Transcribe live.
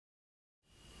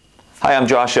Hi, I'm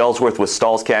Josh Ellsworth with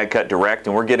Stahl's CAD-CUT Direct,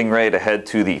 and we're getting ready to head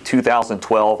to the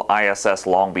 2012 ISS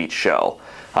Long Beach show.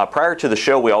 Prior to the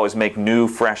show, we always make new,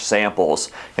 fresh samples,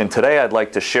 and today I'd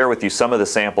like to share with you some of the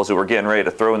samples that we're getting ready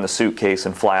to throw in the suitcase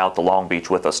and fly out to Long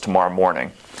Beach with us tomorrow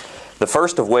morning. The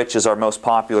first of which is our most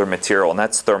popular material, and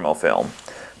that's thermofilm.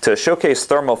 To showcase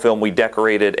thermofilm, we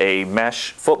decorated a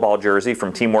mesh football jersey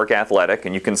from Teamwork Athletic,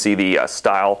 and you can see the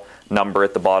style number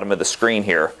at the bottom of the screen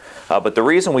here. But the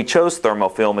reason we chose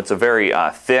thermofilm, it's a very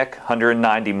thick,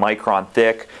 190 micron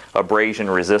thick, abrasion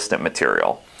resistant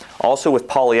material. Also, with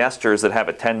polyesters that have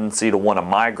a tendency to want to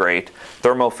migrate,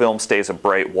 thermofilm stays a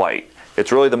bright white.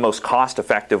 It's really the most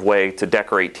cost-effective way to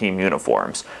decorate team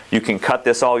uniforms. You can cut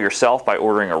this all yourself by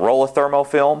ordering a roll of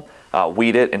thermofilm,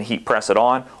 weed it and heat press it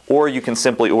on, or you can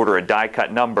simply order a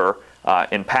die-cut number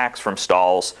in packs from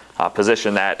Stahl's,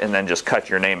 position that, and then just cut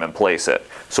your name and place it.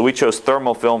 So we chose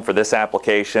thermofilm for this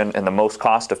application, and the most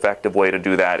cost-effective way to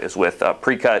do that is with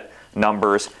pre-cut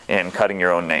numbers and cutting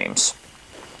your own names.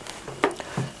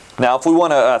 Now, if we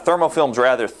want to, thermofilm's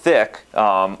rather thick,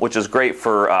 which is great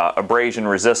for abrasion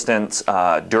resistance,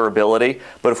 durability,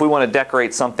 but if we want to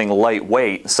decorate something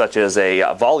lightweight, such as a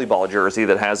volleyball jersey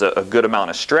that has a good amount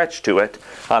of stretch to it,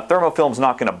 thermofilm's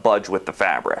not going to budge with the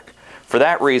fabric. For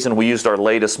that reason, we used our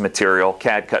latest material,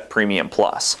 CAD-CUT Premium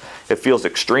Plus. It feels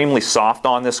extremely soft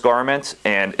on this garment,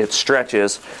 and it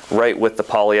stretches right with the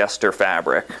polyester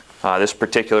fabric. This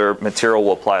particular material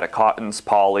will apply to cottons,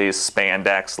 polys,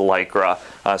 spandex, lycra,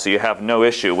 so you have no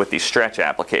issue with these stretch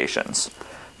applications.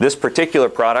 This particular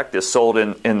product is sold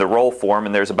in the roll form,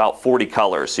 and there's about 40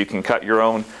 colors, so you can cut your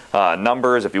own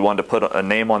numbers. If you wanted to put a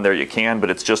name on there, you can, but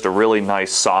it's just a really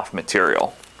nice, soft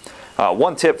material.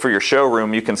 One tip for your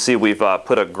showroom, you can see we've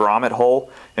put a grommet hole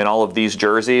in all of these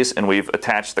jerseys, and we've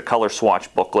attached the color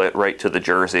swatch booklet right to the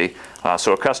jersey,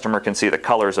 so a customer can see the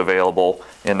colors available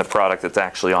in the product that's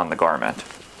actually on the garment.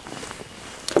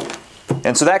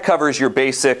 And so that covers your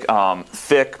basic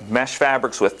thick mesh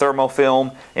fabrics with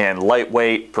thermofilm and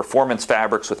lightweight performance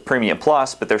fabrics with Premium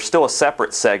Plus, but there's still a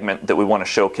separate segment that we want to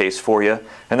showcase for you,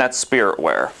 and that's spirit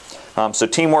wear. So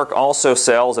Teamwork also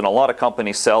sells, and a lot of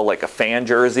companies sell, like a fan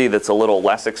jersey that's a little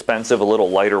less expensive, a little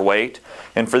lighter weight.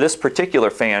 And for this particular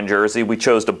fan jersey, we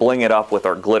chose to bling it up with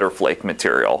our glitter flake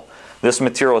material. This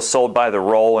material is sold by the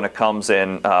roll, and it comes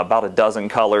in about a dozen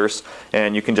colors,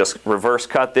 and you can just reverse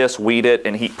cut this, weed it,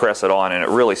 and heat press it on, and it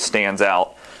really stands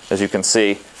out. As you can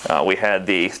see, we had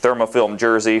the thermofilm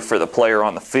jersey for the player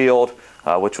on the field,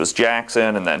 which was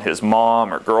Jackson, and then his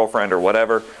mom or girlfriend or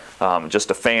whatever.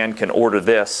 Just a fan can order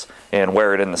this and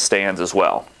wear it in the stands as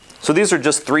well. So these are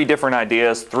just 3 different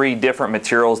ideas, 3 different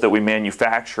materials that we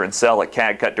manufacture and sell at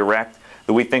CAD-CUT Direct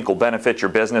that we think will benefit your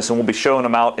business, and we'll be showing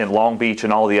them out in Long Beach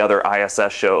and all the other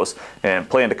ISS shows, and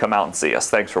plan to come out and see us.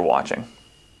 Thanks for watching.